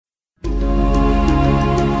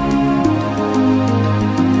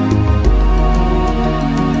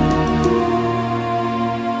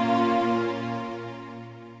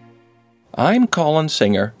I'm Colin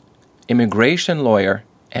Singer, immigration lawyer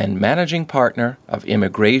and managing partner of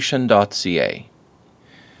Immigration.ca.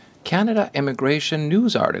 Canada Immigration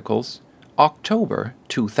News Articles, October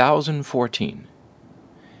 2014.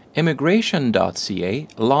 Immigration.ca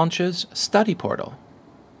launches Study Portal.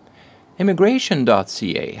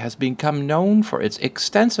 Immigration.ca has become known for its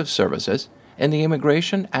extensive services in the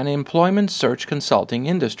immigration and employment search consulting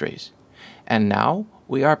industries, and now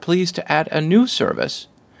we are pleased to add a new service,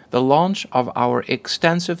 the launch of our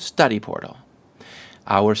extensive Study Portal.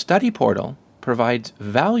 Our Study Portal provides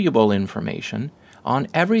valuable information on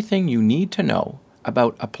everything you need to know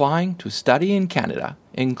about applying to study in Canada,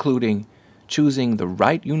 including choosing the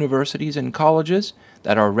right universities and colleges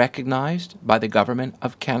that are recognized by the Government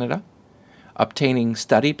of Canada, obtaining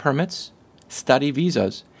study permits, study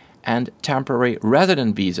visas, and temporary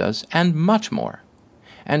resident visas, and much more.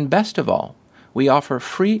 And best of all, we offer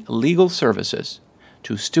free legal services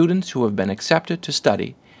to students who have been accepted to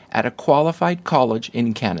study at a qualified college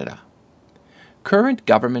in Canada. Current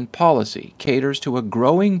government policy caters to a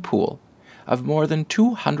growing pool of more than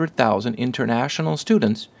 200,000 international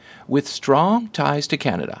students with strong ties to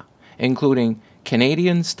Canada, including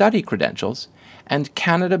Canadian study credentials and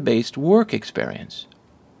Canada-based work experience.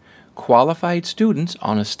 Qualified students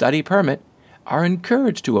on a study permit are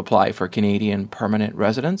encouraged to apply for Canadian permanent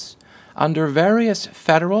residence under various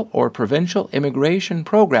federal or provincial immigration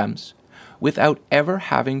programs without ever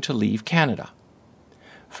having to leave Canada.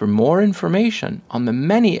 For more information on the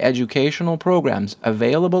many educational programs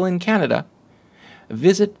available in Canada,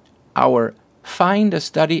 visit our Find a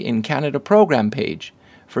Study in Canada program page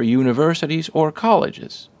for universities or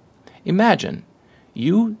colleges. Imagine,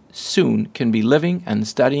 you soon can be living and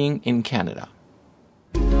studying in Canada.